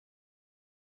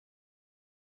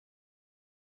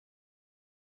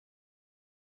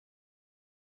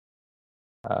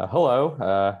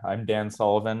Hello, I'm Dan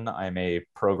Sullivan. I'm a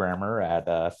programmer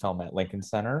at Film at Lincoln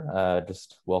Center.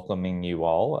 Just welcoming you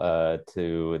all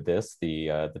to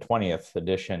the 20th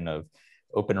edition of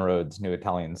Open Road's New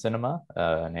Italian Cinema,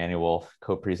 an annual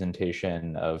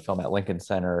co-presentation of Film at Lincoln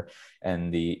Center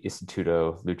and the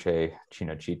Istituto Luce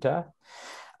Cinecittà.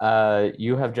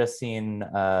 You have just seen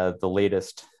the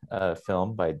latest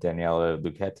film by Daniele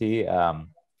Luchetti,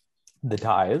 The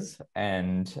Ties,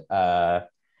 and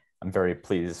I'm very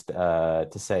pleased to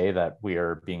say that we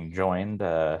are being joined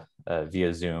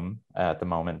via Zoom at the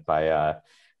moment by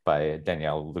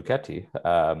Daniele Luchetti.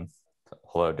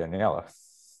 Hello, Daniela.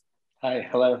 Hi,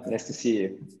 hello, nice to see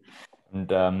you.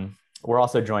 And we're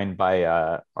also joined by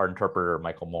our interpreter,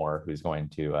 Michael Moore, who's going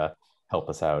to help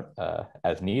us out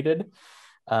as needed.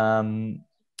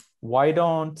 Why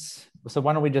don't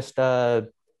we just get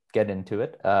into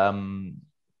it?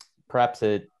 Perhaps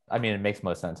it makes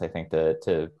most sense, I think,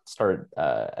 to start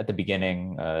at the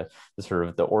beginning, the sort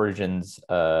of the origins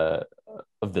of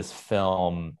this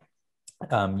film.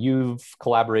 You've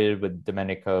collaborated with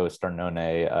Domenico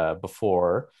Starnone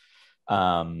before.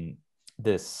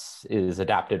 This is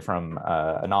adapted from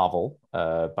a novel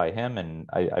by him, and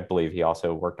I believe he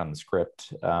also worked on the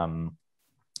script.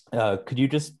 Could you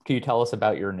tell us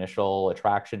about your initial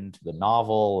attraction to the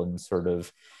novel and sort of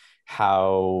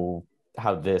how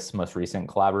this most recent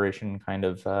collaboration kind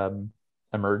of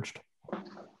emerged?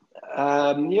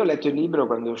 Io ho letto il libro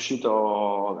quando è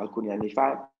uscito alcuni anni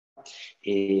fa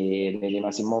e ne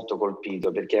rimasi molto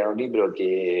colpito perché era un libro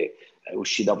che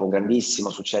uscì dopo un grandissimo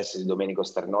successo di Domenico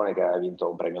Starnone, che aveva vinto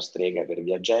un premio Strega per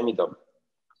Via Gemito,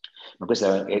 ma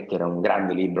questo era un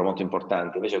grande libro, molto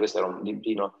importante. Invece questo era un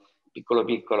librino piccolo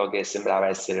piccolo che sembrava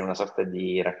essere una sorta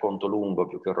di racconto lungo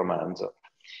più che un romanzo,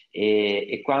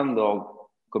 e quando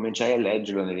cominciai a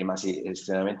leggerlo ne rimasi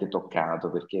estremamente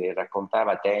toccato perché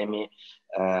raccontava temi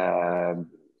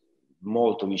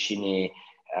molto vicini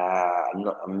a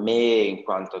me in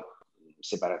quanto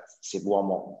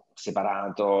uomo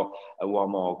separato,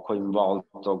 uomo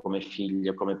coinvolto come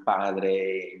figlio, come padre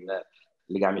in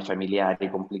legami familiari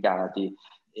complicati.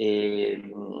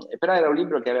 Però era un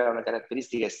libro che aveva una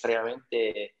caratteristica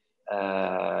estremamente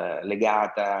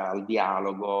legata al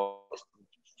dialogo,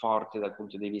 forte dal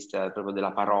punto di vista proprio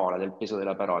della parola, del peso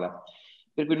della parola,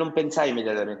 per cui non pensai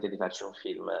immediatamente di farci un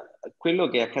film. Quello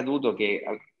che è accaduto che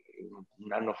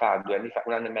un anno fa, 2 anni fa,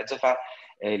 un anno e mezzo fa,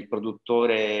 il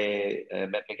produttore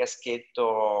Beppe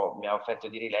Caschetto mi ha offerto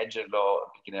di rileggerlo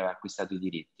perché ne aveva acquistato i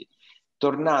diritti.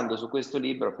 Tornando su questo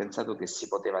libro ho pensato che si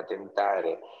poteva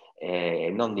tentare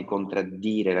non di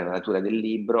contraddire la natura del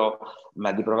libro,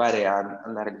 ma di provare a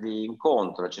andargli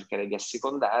incontro, a cercare di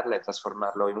assecondarla e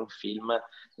trasformarlo in un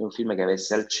film che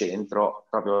avesse al centro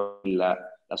proprio la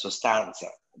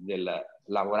sostanza del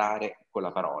lavorare con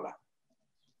la parola.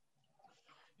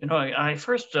 You know, I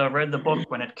first read the book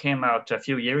when it came out a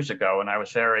few years ago, and I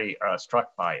was very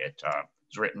struck by it. It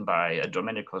was written by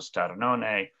Domenico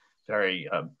Starnone, very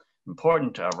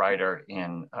important writer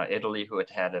in Italy who had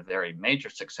had a very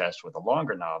major success with a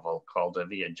longer novel called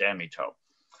Via Gemito.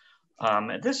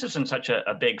 This isn't such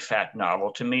a big fat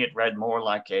novel. To me, it read more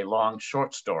like a long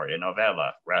short story, a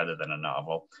novella, rather than a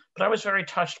novel. But I was very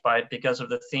touched by it because of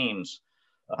the themes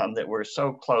that were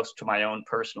so close to my own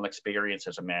personal experience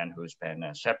as a man who's been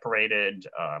separated,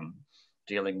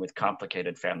 dealing with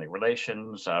complicated family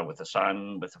relations, with a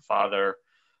son, with a father.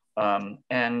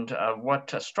 And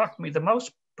what struck me the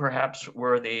most, perhaps,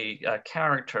 were the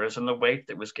characters and the weight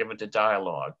that was given to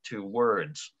dialogue, to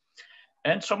words.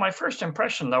 And so my first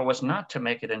impression, though, was not to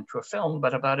make it into a film,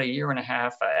 but about a year and a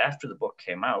half after the book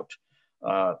came out,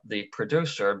 the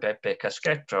producer, Beppe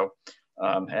Caschetto,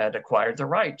 had acquired the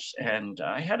rights, and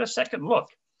I had a second look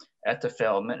at the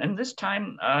film, and this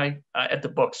time at the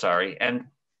book, sorry, and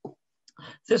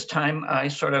this time I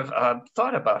sort of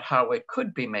thought about how it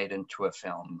could be made into a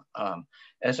film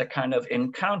as a kind of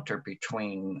encounter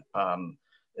between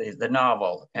the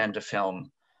novel and a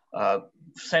film,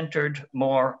 centered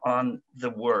more on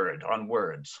the word, on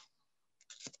words.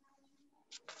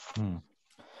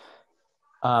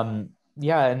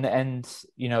 Yeah, and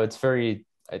you know, it's very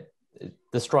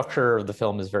the structure of the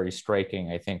film is very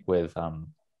striking, I think, with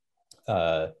some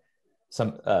of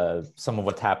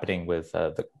what's happening with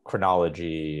the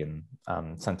chronology and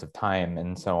sense of time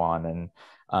and so on.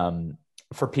 And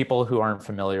for people who aren't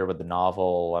familiar with the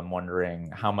novel, I'm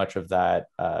wondering how much of that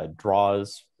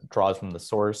draws from the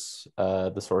source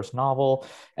novel,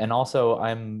 and also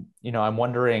I'm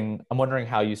wondering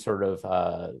how you sort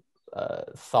of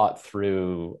thought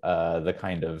through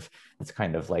it's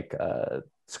kind of like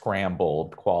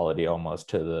scrambled quality almost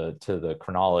to the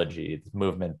chronology, the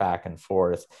movement back and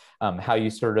forth. How you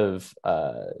sort of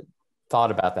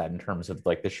thought about that in terms of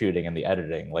like the shooting and the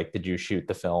editing. Like, did you shoot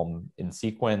the film in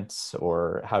sequence,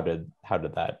 or how did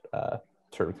that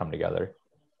sort of come together?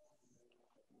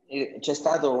 C'è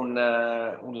stato un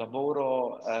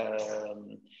lavoro,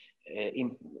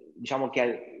 diciamo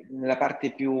che nella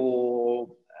parte più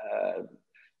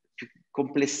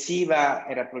complessiva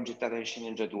era progettata in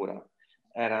sceneggiatura.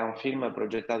 Era un film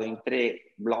progettato in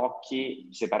 3 blocchi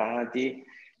separati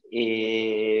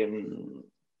e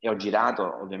ho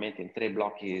girato ovviamente in 3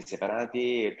 blocchi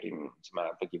separati.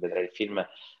 Insomma, poi chi vedrà il film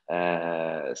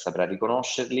saprà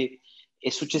riconoscerli. E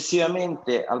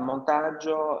successivamente al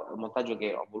montaggio, un montaggio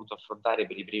che ho voluto affrontare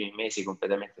per i primi mesi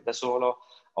completamente da solo,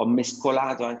 ho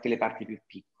mescolato anche le parti più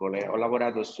piccole, ho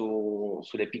lavorato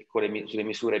sulle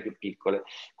misure più piccole.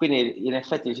 Quindi in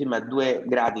effetti il film ha 2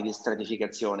 gradi di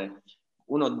stratificazione,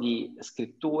 uno di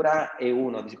scrittura e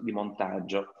uno di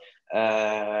montaggio.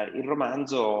 Il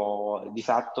romanzo di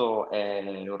fatto è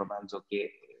un romanzo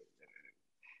che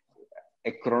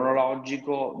è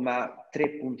cronologico, ma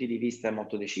 3 punti di vista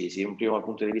molto decisi. Un primo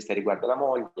punto di vista riguarda la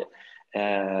moglie,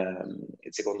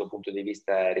 il secondo punto di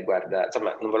vista riguarda,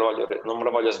 insomma, non me lo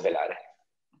voglio svelare.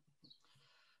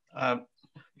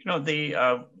 You know,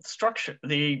 the structure,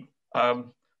 the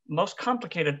most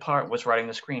complicated part was writing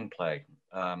the screenplay,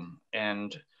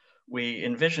 and we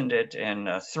envisioned it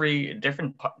in 3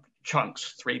 different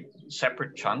chunks, 3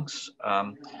 separate chunks,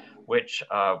 which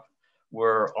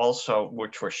were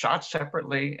shot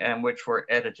separately and which were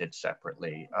edited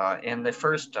separately. In the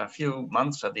first few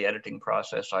months of the editing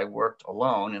process, I worked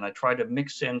alone, and I tried to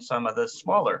mix in some of the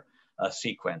smaller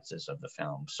sequences of the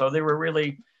film. So there were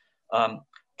really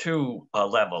 2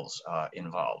 levels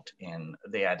involved in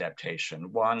the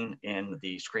adaptation, one in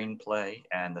the screenplay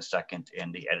and the second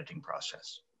in the editing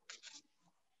process.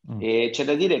 E c'è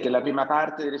da dire che la prima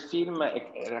parte del film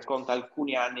racconta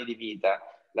alcuni anni di vita,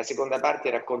 la seconda parte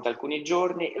racconta alcuni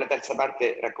giorni e la terza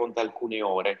parte racconta alcune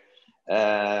ore.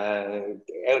 Ed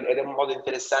è un modo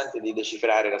interessante di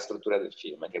decifrare la struttura del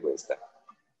film, anche questa.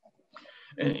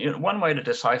 One way to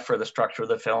decipher the structure of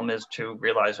the film is to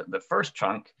realize that the first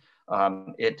chunk,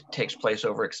 it takes place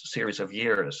over a series of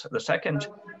years, the second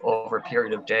over a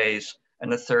period of days,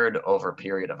 and the third over a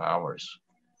period of hours.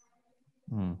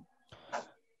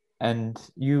 And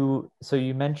you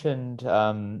mentioned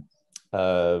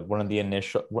one of the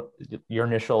your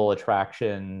initial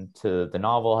attraction to the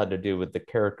novel had to do with the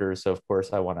characters. So of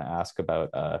course I want to ask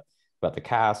about the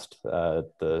cast,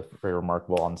 the very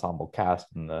remarkable ensemble cast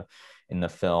in the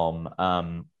film.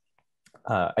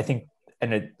 I think,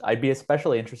 and I'd be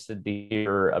especially interested to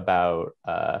hear about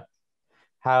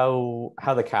how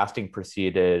the casting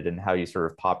proceeded and how you sort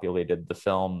of populated the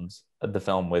film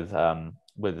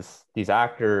with these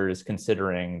actors,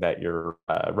 considering that you're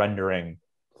rendering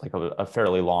like a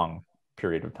fairly long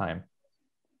period of time.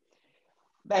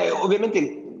 Beh,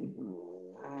 ovviamente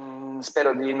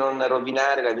spero di non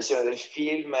rovinare la visione del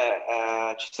film.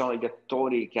 Ci sono gli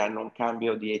attori che hanno un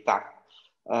cambio di età,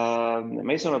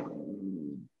 ma io sono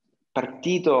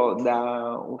partito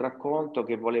da un racconto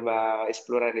che voleva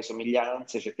esplorare le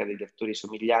somiglianze, cercare degli attori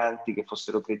somiglianti che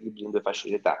fossero credibili in 2 fasce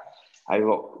di età.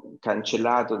 Avevo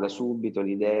cancellato da subito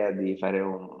l'idea di fare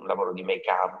un lavoro di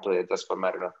make-up e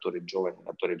trasformare un attore giovane in un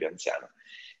attore più anziano.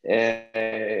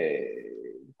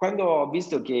 Quando ho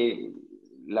visto che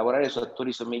lavorare su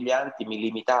attori somiglianti mi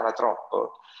limitava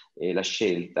troppo la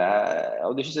scelta,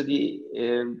 ho deciso di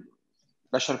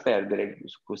lasciar perdere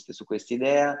su questa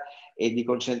idea e di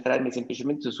concentrarmi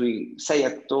semplicemente sui 6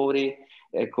 attori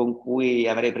con cui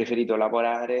avrei preferito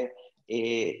lavorare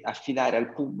e affidare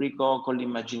al pubblico con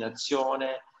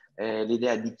l'immaginazione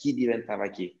l'idea di chi diventava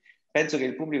chi. Penso che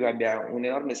il pubblico abbia un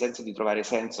enorme senso di trovare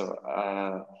senso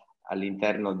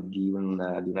all'interno di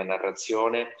una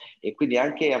narrazione, e quindi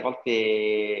anche a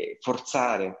volte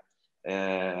forzare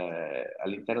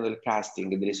all'interno del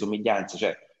casting delle somiglianze,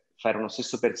 cioè fare uno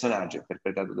stesso personaggio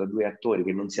interpretato da 2 attori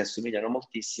che non si assomigliano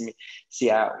moltissimi,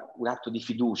 sia un atto di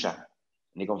fiducia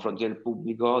nei confronti del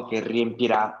pubblico che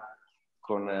riempirà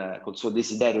col suo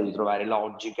desiderio di trovare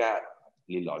logica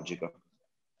l'illogico.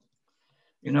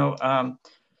 You know,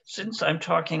 since I'm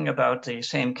talking about the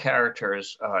same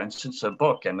characters, and since the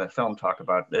book and the film talk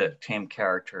about the same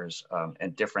characters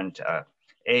at different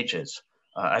ages,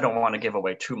 I don't want to give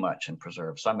away too much and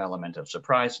preserve some element of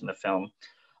surprise in the film.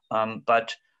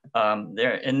 But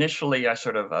initially I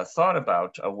sort of thought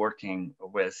about working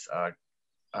with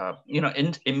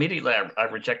immediately I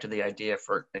rejected the idea,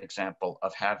 for example,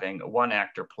 of having one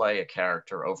actor play a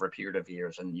character over a period of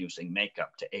years and using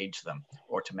makeup to age them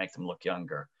or to make them look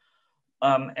younger.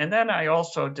 And then I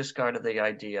also discarded the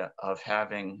idea of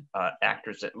having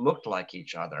actors that looked like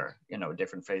each other,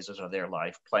 different phases of their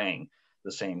life playing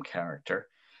the same character.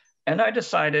 And I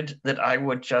decided that I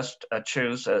would just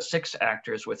choose 6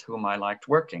 actors with whom I liked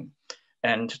working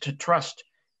and to trust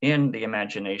in the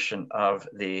imagination of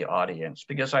the audience,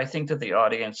 because I think that the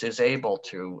audience is able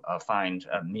to find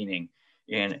meaning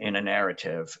in a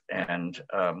narrative. And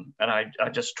I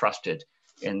just trusted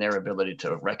in their ability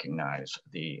to recognize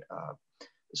the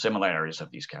similarities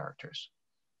of these characters.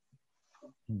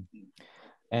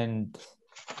 And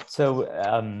so,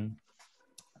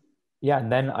 yeah,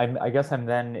 and then I guess I'm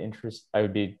then interested. I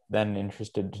would be then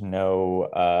interested to know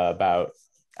about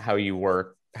how you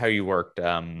worked.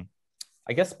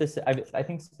 I guess I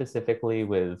think specifically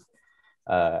with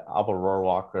Alba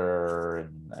Rohrwacher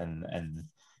and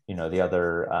the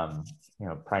other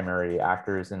primary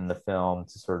actors in the film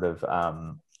to sort of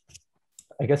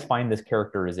I guess find this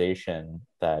characterization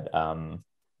that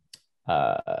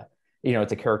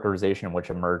it's a characterization which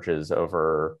emerges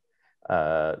over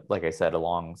like I said, a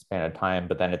long span of time,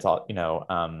 but then it's all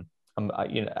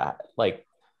like,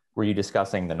 were you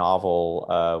discussing the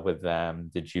novel with them?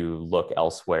 Did you look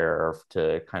elsewhere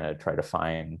to kind of try to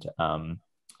find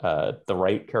the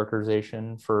right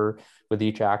characterization with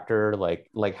each actor?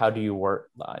 Like how do you work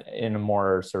in a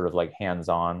more sort of like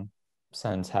hands-on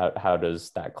sense? How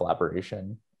does that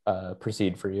collaboration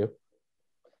proceed for you?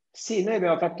 Sì, noi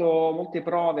abbiamo fatto molte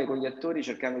prove con gli attori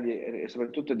cercando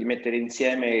soprattutto di mettere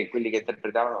insieme quelli che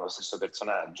interpretavano lo stesso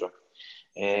personaggio,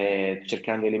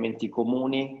 cercando elementi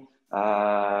comuni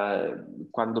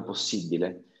quando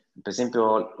possibile. Per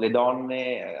esempio le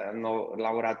donne hanno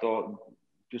lavorato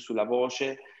più sulla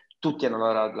voce, tutti hanno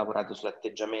lavorato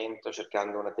sull'atteggiamento,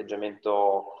 cercando un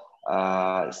atteggiamento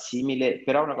simile,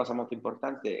 però una cosa molto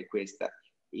importante è questa: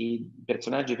 i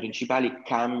personaggi principali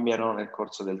cambiano nel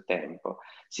corso del tempo,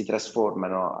 si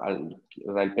trasformano.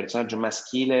 Il personaggio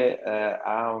maschile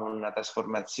ha una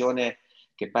trasformazione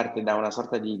che parte da una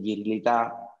sorta di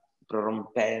virilità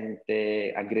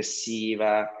prorompente,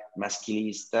 aggressiva,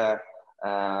 maschilista,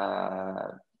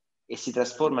 e si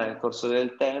trasforma nel corso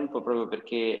del tempo proprio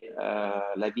perché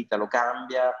la vita lo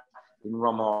cambia in un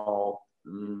uomo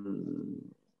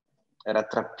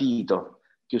rattrappito,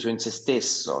 chiuso in se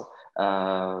stesso,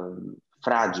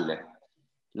 fragile.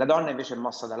 La donna invece è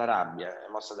mossa dalla rabbia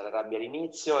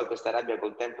all'inizio, e questa rabbia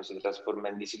col tempo si trasforma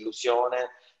in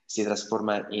disillusione, si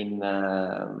trasforma in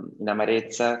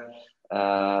amarezza,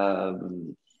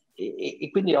 e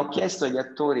quindi ho chiesto agli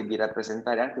attori di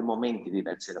rappresentare anche momenti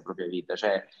diversi della propria vita,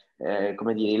 cioè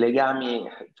come dire, i legami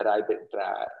tra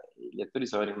gli attori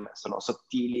sono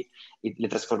sottili, e le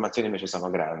trasformazioni invece sono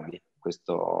grandi.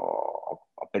 Questo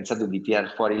ho pensato di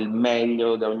tirar fuori il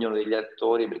meglio da ognuno degli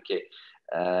attori, perché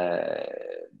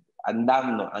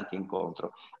andando anche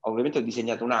incontro, ovviamente ho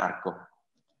disegnato un arco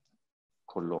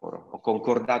con loro, ho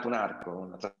concordato un arco,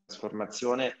 una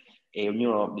trasformazione, e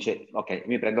ognuno dice: ok,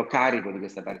 mi prendo carico di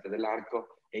questa parte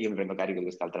dell'arco e io mi prendo carico di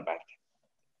quest'altra parte.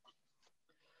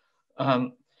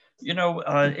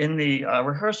 In the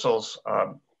rehearsals,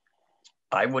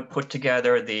 I would put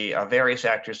together the various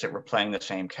actors that were playing the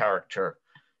same character.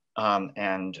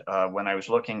 And when I was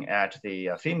looking at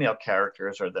the female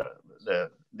characters or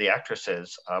the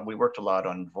actresses, we worked a lot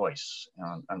on voice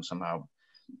and somehow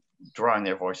drawing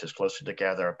their voices closer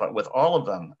together. But with all of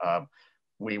them,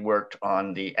 we worked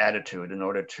on the attitude in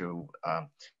order to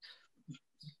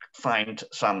find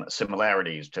some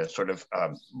similarities, to sort of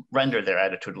render their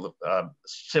attitude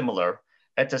similar.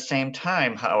 At the same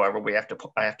time, however,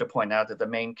 I have to point out that the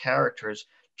main characters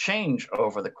change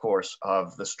over the course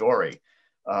of the story.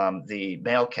 The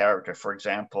male character, for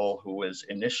example, who is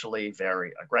initially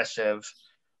very aggressive,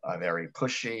 very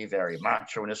pushy, very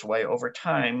macho in his way, over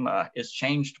time is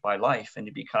changed by life, and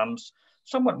he becomes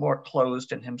somewhat more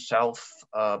closed in himself,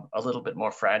 a little bit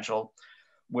more fragile.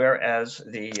 Whereas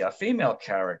the female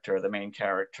character, the main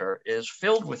character, is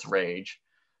filled with rage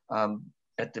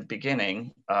at the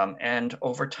beginning, and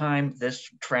over time this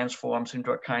transforms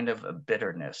into a kind of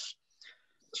bitterness.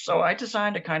 So I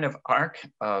designed a kind of arc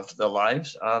of the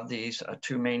lives of these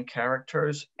two main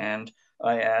characters, and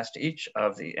I asked each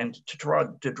of and to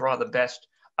draw the best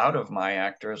out of my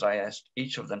actors, I asked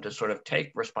each of them to sort of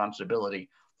take responsibility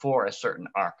for a certain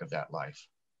arc of that life.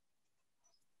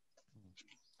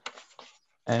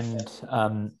 And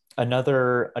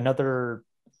another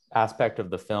aspect of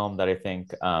the film that I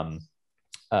think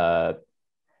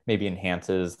maybe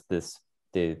enhances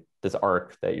the this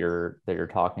arc that you're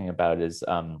talking about is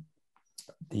I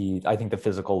think the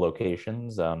physical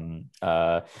locations.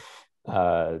 They're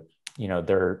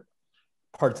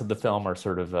parts of the film are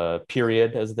sort of a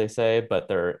period, as they say, but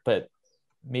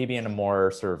maybe in a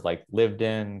more sort of like lived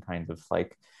in kind of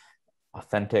like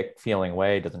authentic feeling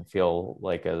way. It doesn't feel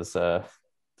like as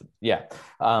yeah.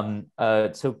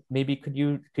 So maybe could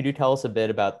you tell us a bit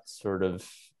about sort of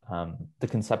the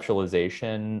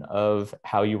conceptualization of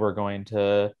how you were going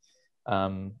to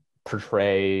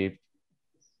portray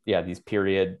these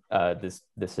period,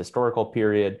 this historical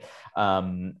period,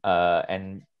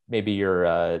 and maybe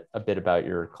a bit about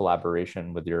your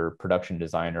collaboration with your production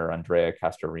designer Andrea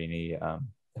Castorini,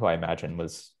 who I imagine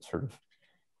was sort of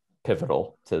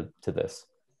pivotal to this.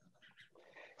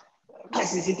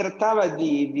 Si trattava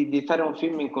di fare un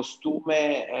film in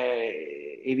costume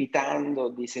evitando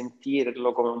di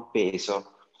sentirlo come un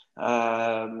peso.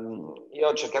 Io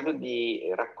ho cercato di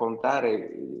raccontare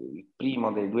il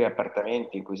primo dei due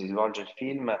appartamenti in cui si svolge il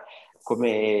film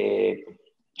come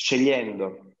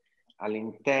scegliendo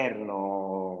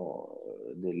all'interno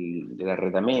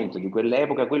dell'arredamento di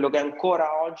quell'epoca quello che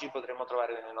ancora oggi potremmo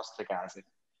trovare nelle nostre case.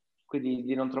 Quindi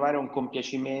di non trovare un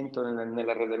compiacimento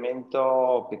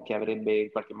nell'arredamento perché avrebbe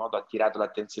in qualche modo attirato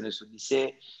l'attenzione su di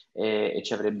sé e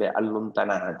ci avrebbe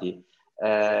allontanati.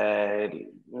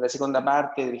 Nella seconda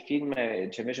parte del film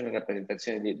c'è invece una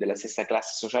rappresentazione della stessa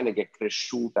classe sociale che è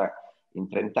cresciuta in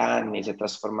 30 anni, si è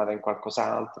trasformata in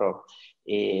qualcos'altro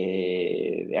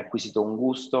e ha acquisito un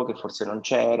gusto che forse non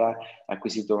c'era, ha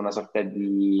acquisito una sorta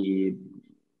di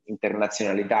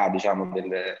internazionalità, diciamo,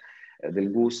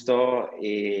 del gusto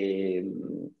e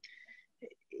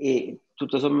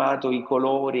tutto sommato i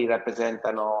colori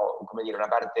rappresentano, come dire, una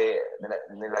parte,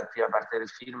 nella prima parte del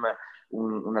film,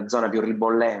 una zona più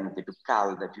ribollente, più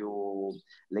calda, più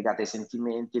legata ai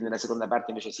sentimenti. Nella seconda parte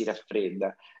invece si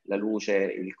raffredda, la luce,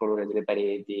 il colore delle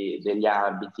pareti, degli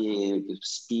abiti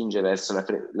spinge verso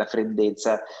la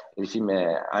freddezza. Il film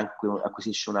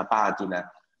acquisisce una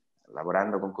patina,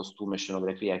 lavorando con costume,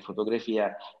 scenografia e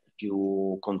fotografia,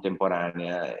 più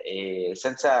contemporanea e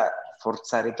senza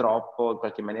forzare troppo. In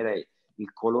qualche maniera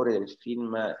il colore del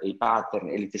film, i pattern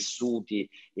e i tessuti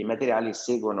e i materiali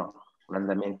seguono un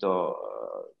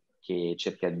andamento che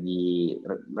cerca di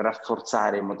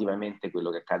rafforzare emotivamente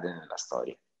quello che accade nella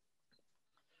storia.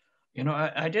 You know,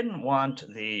 I didn't want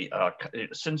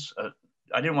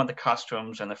I didn't want the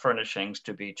costumes and the furnishings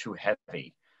to be too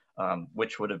heavy,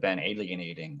 which would have been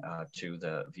alienating to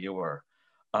the viewer.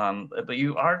 But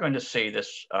you are going to see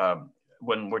this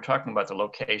when we're talking about the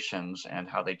locations and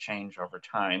how they change over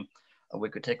time. We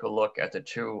could take a look at the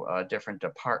two different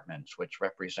departments, which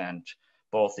represent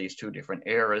both these two different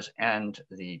eras and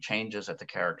the changes that the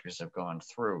characters have gone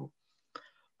through.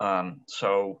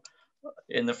 So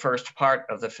in the first part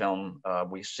of the film,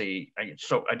 we see,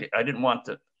 so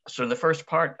in the first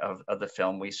part of the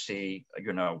film, we see,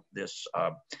 you know, these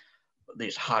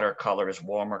hotter colors,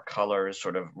 warmer colors,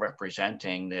 sort of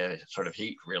representing the sort of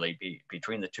heat really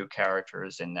between the two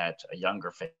characters in that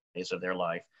younger phase of their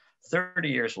life. 30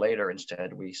 years later,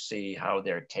 instead, we see how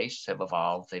their tastes have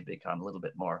evolved. They become a little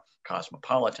bit more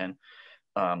cosmopolitan.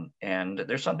 And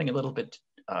there's something a little bit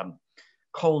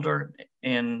colder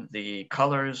in the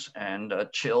colors and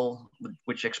chill,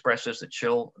 which expresses the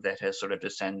chill that has sort of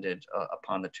descended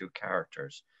upon the two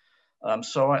characters.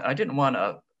 So I didn't want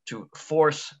to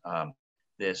force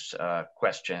this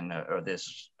question or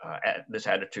this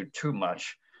attitude too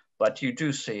much, but you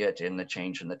do see it in the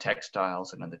change in the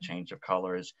textiles and in the change of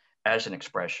colors as an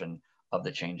expression of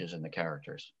the changes in the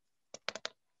characters.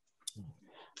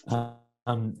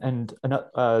 And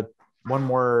one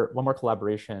more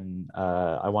collaboration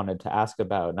I wanted to ask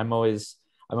about, and I'm always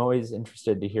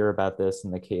interested to hear about this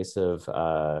in the case of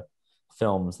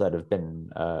films that have been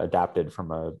adapted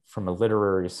from a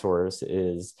literary source,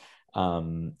 is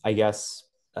I guess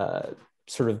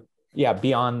sort of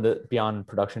beyond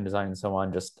production design and so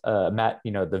on, just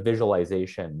the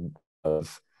visualization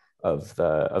of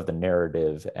the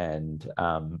narrative and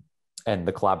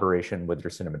the collaboration with your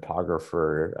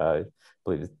cinematographer, I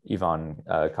believe Ivan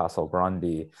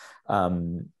Castelgrandi.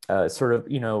 Sort of,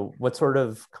 what sort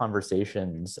of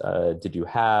conversations did you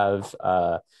have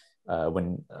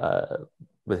when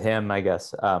with him, I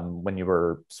guess, when you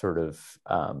were sort of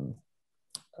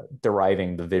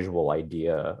deriving the visual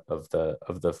idea of the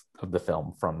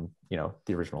film from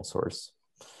the original source?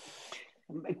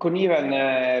 Con Ivan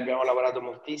abbiamo lavorato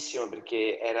moltissimo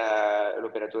perché era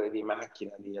l'operatore di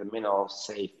macchina di almeno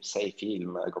sei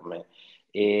film con me,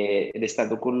 ed è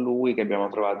stato con lui che abbiamo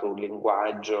trovato un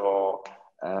linguaggio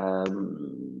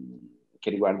che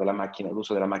riguarda la macchina,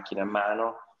 l'uso della macchina a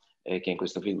mano, che in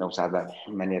questo film è usata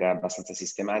in maniera abbastanza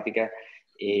sistematica,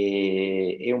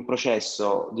 e è un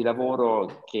processo di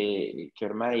lavoro che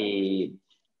ormai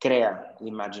crea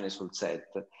l'immagine sul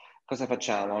set. Cosa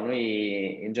facciamo?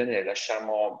 Noi in genere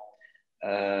lasciamo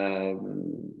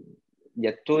gli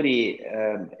attori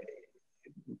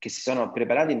che si sono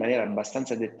preparati in maniera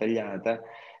abbastanza dettagliata,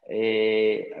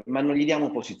 ma non gli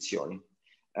diamo posizioni.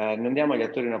 Non diamo agli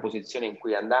attori una posizione in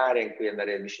cui andare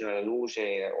vicino alla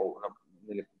luce, o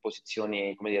delle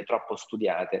posizioni, come dire, troppo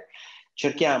studiate.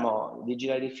 Cerchiamo di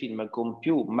girare il film con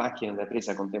più macchine da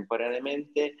presa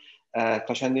contemporaneamente,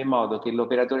 facendo in modo che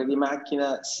l'operatore di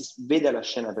macchina veda la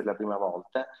scena per la prima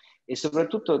volta e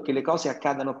soprattutto che le cose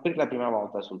accadano per la prima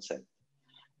volta sul set.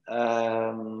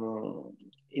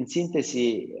 In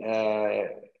sintesi,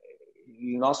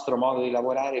 il nostro modo di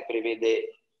lavorare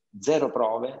prevede 0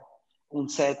 prove, un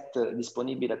set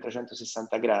disponibile a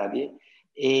 360 gradi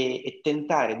e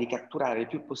tentare di catturare il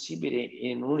più possibile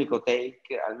in un unico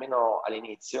take, almeno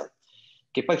all'inizio,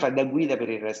 che poi fa da guida per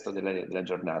il resto della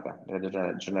giornata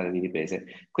di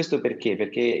riprese. Questo perché?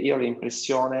 Perché io ho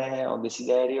l'impressione, ho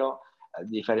desiderio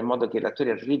di fare in modo che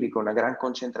l'attore arrivi con una gran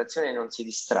concentrazione e non si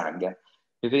distragga.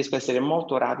 Preferisco essere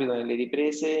molto rapido nelle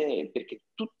riprese perché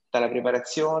tutta la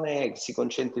preparazione si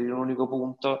concentri in un unico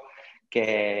punto,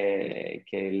 che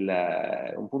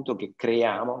è un punto che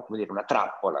creiamo, come dire, una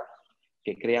trappola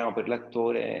che creiamo per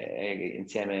l'attore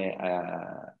insieme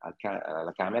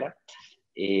alla camera,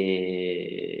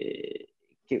 e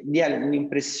che dia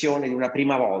l'impressione di una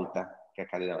prima volta che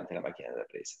accade davanti alla macchina da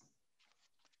presa.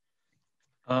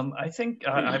 I think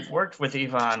I've worked with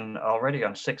Ivan already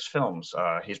on 6 films.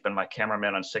 He's been my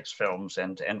cameraman on 6 films,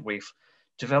 and we've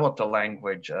developed a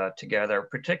language together.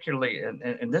 Particularly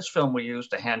in this film, we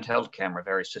used a handheld camera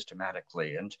very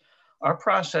systematically, and our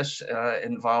process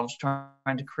involves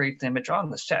trying to create the image on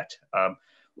the set.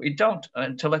 We don't,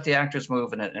 to let the actors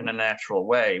move in a natural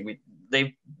way.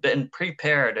 They've been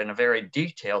prepared in a very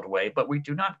detailed way, but we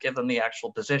do not give them the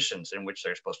actual positions in which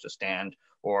they're supposed to stand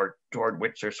or toward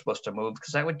which they're supposed to move,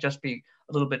 because that would just be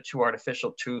a little bit too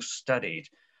artificial, too studied.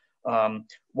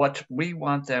 What we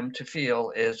want them to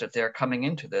feel is that they're coming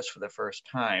into this for the first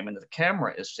time, and that the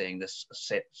camera is seeing this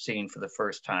scene for the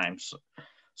first time.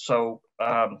 So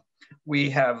we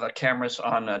have cameras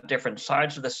on different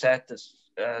sides of the set.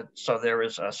 So there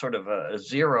is a sort of a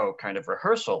 0 kind of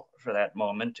rehearsal for that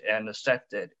moment, and the set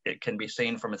that it can be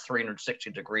seen from a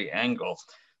 360-degree angle,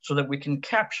 so that we can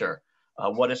capture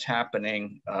what is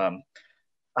happening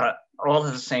all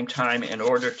at the same time, in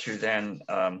order to then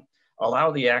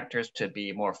allow the actors to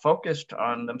be more focused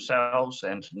on themselves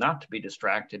and not to be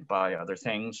distracted by other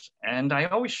things. And I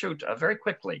always shoot very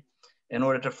quickly in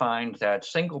order to find that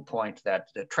single point, that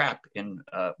the trap in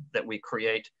that we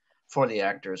create for the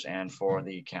actors and for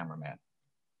the cameraman.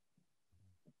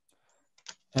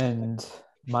 And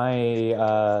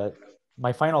my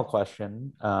my final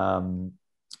question,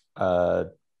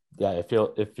 yeah, if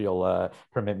you'll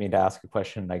permit me to ask a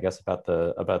question, I guess about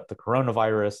the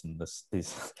coronavirus and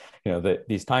these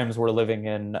these times we're living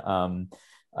in.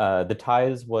 The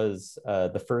Ties was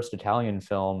the first Italian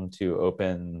film to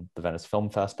open the Venice Film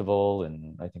Festival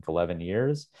in, I think, 11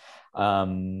 years.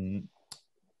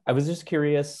 I was just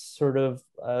curious, sort of,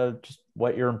 just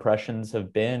what your impressions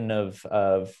have been of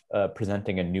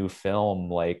presenting a new film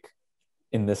like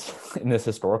in this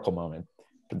historical moment.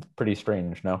 It's pretty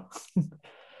strange, no?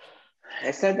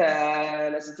 È stata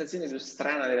la sensazione più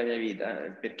strana della mia vita,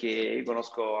 perché io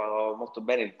conosco molto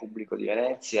bene il pubblico di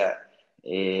Venezia,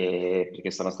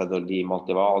 perché sono stato lì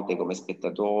molte volte come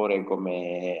spettatore,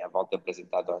 come a volte ho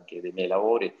presentato anche dei miei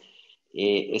lavori,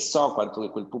 e so quanto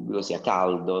quel pubblico sia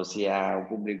caldo, sia un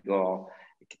pubblico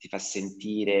che ti fa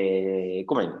sentire,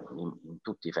 come in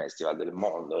tutti i festival del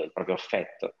mondo, il proprio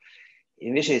affetto.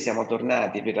 Invece siamo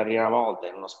tornati per la prima volta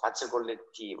in uno spazio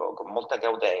collettivo, con molta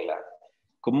cautela,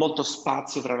 con molto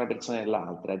spazio tra una persona e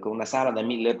l'altra, con una sala da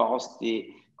 1000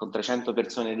 posti, con 300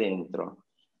 persone dentro.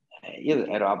 Io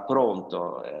ero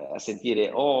pronto a sentire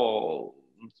un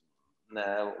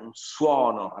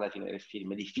suono alla fine del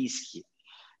film, di fischi,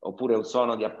 oppure un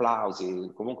suono di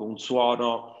applausi, comunque un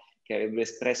suono che avrebbe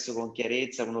espresso con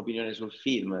chiarezza un'opinione sul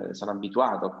film. Sono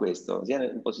abituato a questo, sia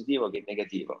in positivo che in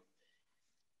negativo.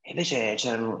 E invece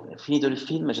finito il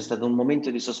film, c'è stato un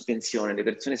momento di sospensione, le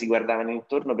persone si guardavano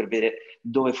intorno per vedere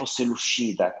dove fosse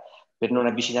l'uscita, per non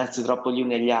avvicinarsi troppo gli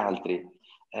uni agli altri.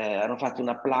 Hanno fatto un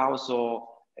applauso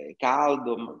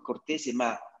caldo, cortese, ma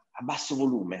a basso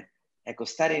volume. Ecco,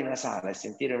 stare in una sala e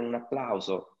sentire un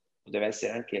applauso poteva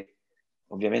essere anche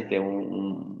ovviamente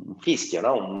un fischio,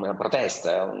 no? Una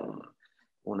protesta,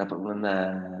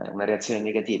 una reazione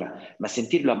negativa, ma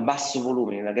sentirlo a basso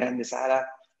volume in una grande sala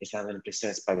è stata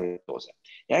un'impressione spaventosa.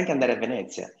 E anche andare a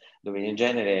Venezia, dove in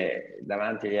genere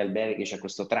davanti agli alberghi c'è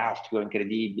questo traffico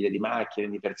incredibile di macchine,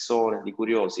 di persone, di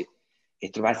curiosi, e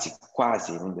trovarsi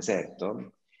quasi in un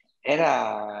deserto,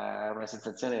 era una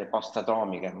sensazione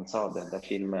post-atomica, non so, da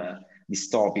film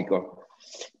distopico.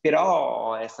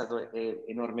 Però è stato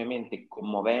enormemente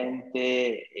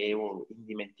commovente e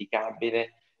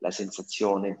indimenticabile la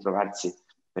sensazione di trovarsi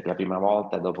per la prima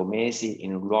volta dopo mesi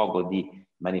in un luogo di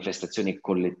manifestazioni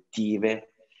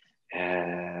collettive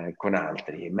con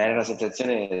altri. Ma era una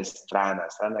sensazione strana,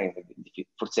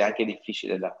 forse anche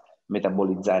difficile da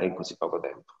metabolizzare in così poco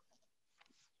tempo.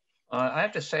 I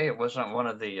have to say it wasn't one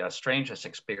of the strangest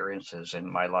experiences in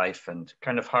my life, and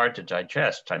kind of hard to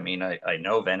digest. I mean, I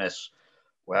know Venice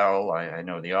well. I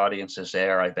know the audience is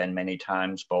there. I've been many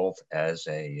times, both as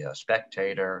a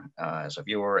spectator, as a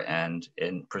viewer, and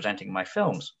in presenting my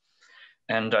films.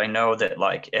 And I know that,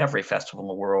 like every festival in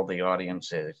the world, the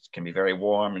audience can be very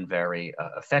warm and very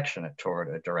affectionate toward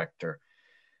a director.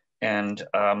 And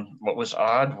what was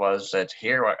odd was that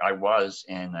here I was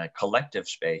in a collective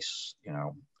space, you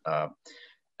know,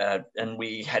 and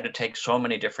we had to take so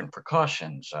many different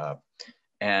precautions.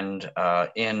 In a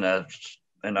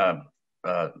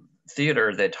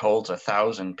theater that holds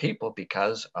 1,000 people,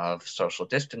 because of social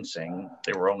distancing,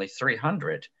 there were only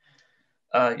 300.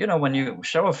 You know, when you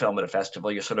show a film at a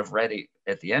festival, you're sort of ready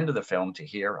at the end of the film to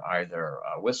hear either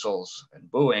whistles and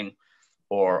booing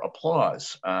or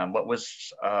applause. What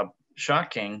was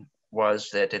shocking was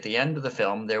that at the end of the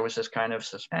film, there was this kind of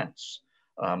suspense.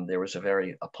 There was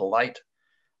a polite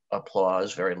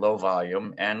applause, very low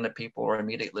volume, and the people were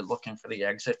immediately looking for the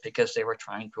exit because they were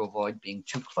trying to avoid being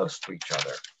too close to each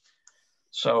other.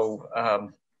 So,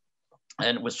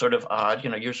 and it was sort of odd, you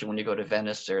know, usually when you go to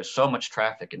Venice, there's so much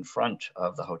traffic in front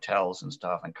of the hotels and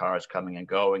stuff, and cars coming and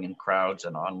going, and crowds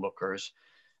and onlookers.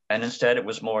 And instead it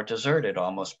was more deserted,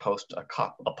 almost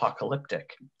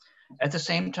post-apocalyptic. At the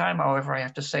same time, however, I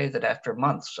have to say that after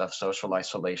months of social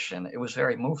isolation, it was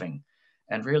very moving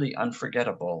and really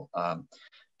unforgettable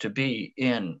to be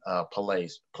in a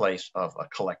place of a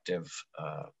collective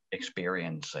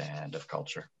experience and of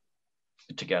culture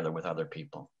together with other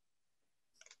people.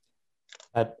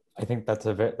 I think that's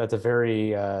a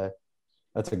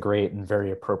great and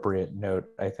very appropriate note,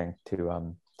 I think, to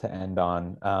end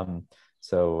on.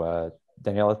 So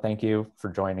Daniele, thank you for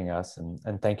joining us,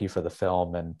 and thank you for the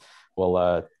film. And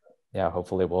we'll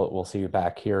hopefully we'll see you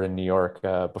back here in New York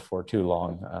before too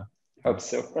long. Hope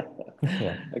so.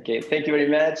 Yeah. Okay, thank you very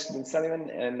much, Don Sullivan,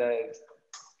 and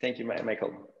thank you,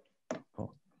 Michael.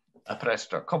 A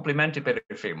presto. Complimenti per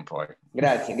il film poi.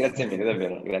 Grazie mille,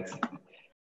 davvero, grazie.